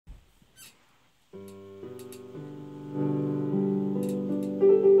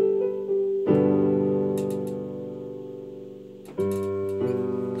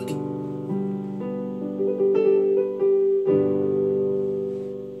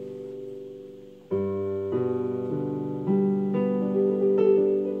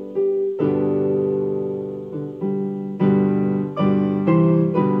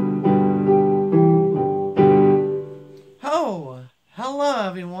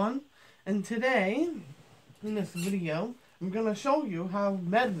everyone, and today, in this video, I'm going to show you how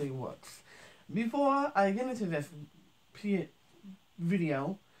Medley works. Before I get into this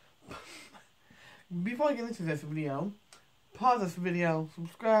video, pause this video,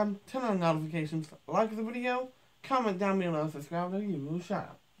 subscribe, turn on notifications, like the video, comment down below, subscribe to the usual shout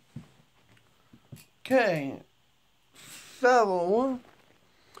out. Okay, so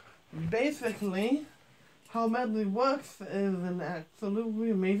basically, how Medley works is an absolutely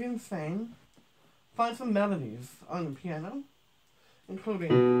amazing thing. Find some melodies on the piano, including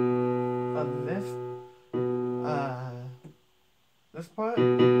this part.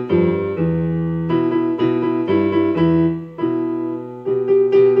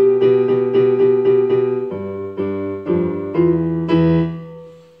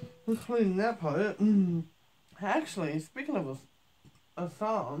 Including that part. Actually, speaking of a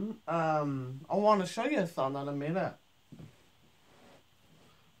song, I want to show you a song that I made up.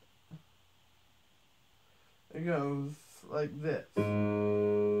 It goes like this.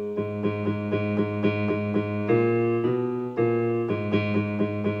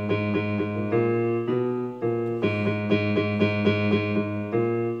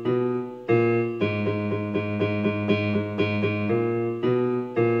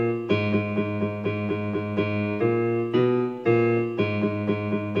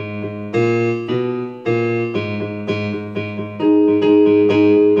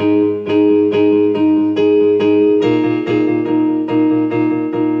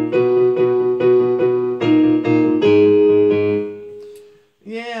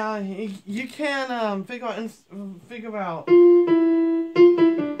 Yeah, you can figure out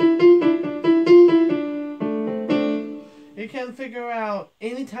you can figure out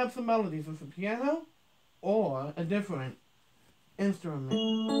any types of melodies with the piano or a different instrument.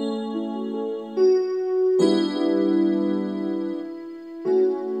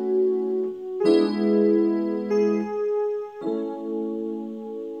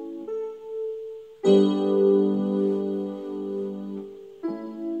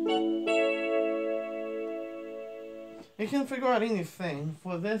 You can figure out anything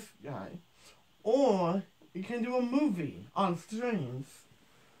for this guy. Or you can do a movie on strings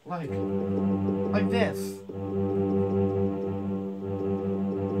like this.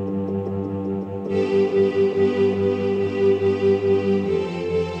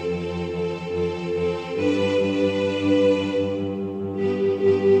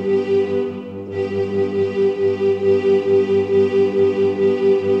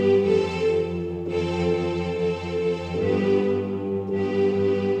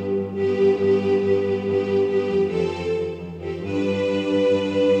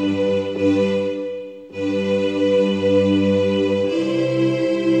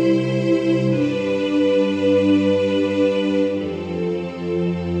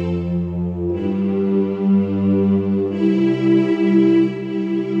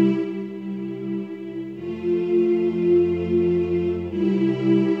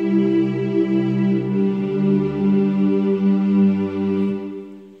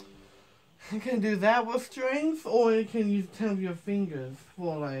 You can do that with strings, or you can use 10 of your fingers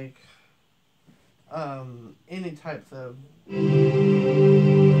for like any types of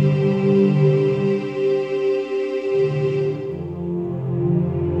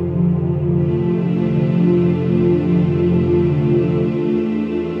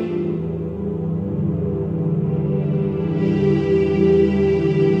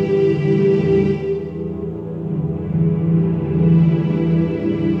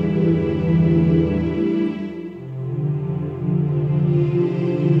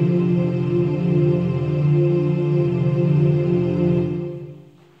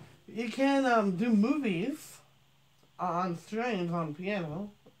do movies on strings on piano,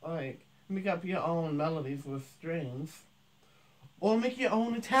 like make up your own melodies with strings, or make your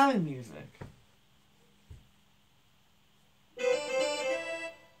own Italian music.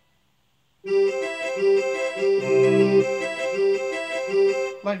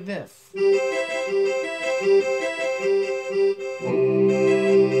 Like this.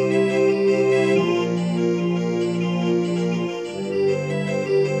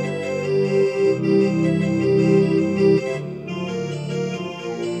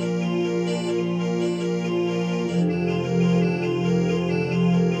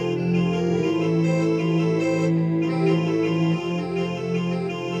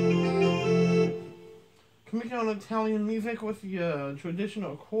 Make your own Italian music with your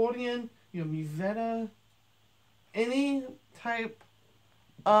traditional accordion, your musetta, any type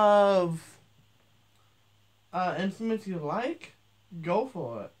of instruments you like, go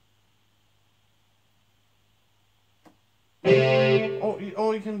for it.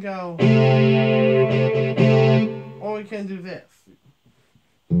 Or you we can go, or we can do this.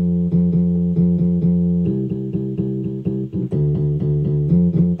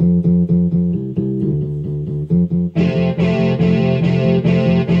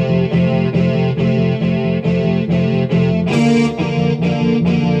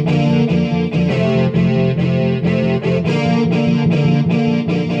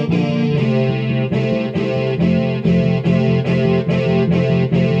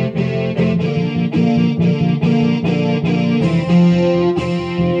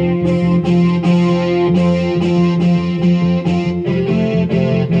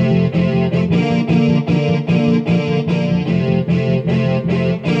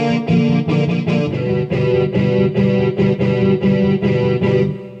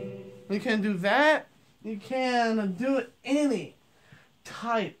 You can do that. You can do any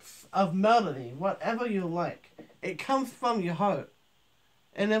types of melody, whatever you like. It comes from your heart.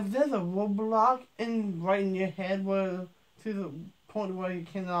 And if there's a roadblock right in your head to the point where you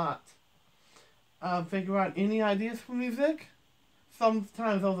cannot figure out any ideas for music,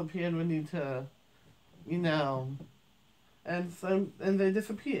 sometimes those appear and we need to, and they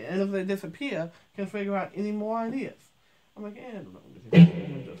disappear. And if they disappear, can figure out any more ideas. I'm like, I don't know.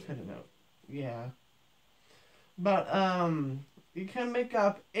 Just hit a note. Yeah. But, you can make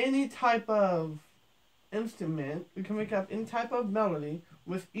up any type of instrument. You can make up any type of melody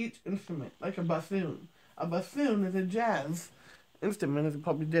with each instrument, like a bassoon. A bassoon is a jazz instrument, as you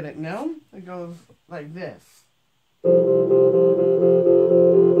probably didn't know. It goes like this.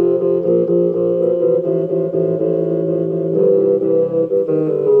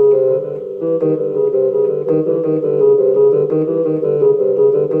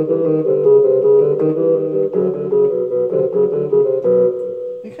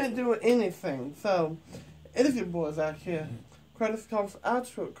 You can't do anything. So, it is your boy Zach here. Credits,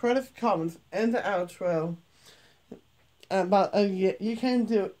 comments, and the outro. But you can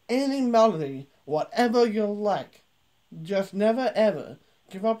do any melody, whatever you like. Just never ever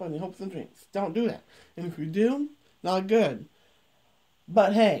give up on your hopes and dreams. Don't do that. And if you do, not good.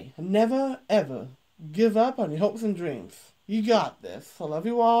 But hey, never ever give up on your hopes and dreams. You got this. I love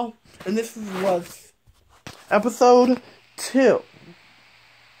you all. And this was episode 2.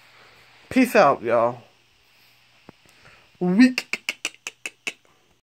 Peace out, y'all. Week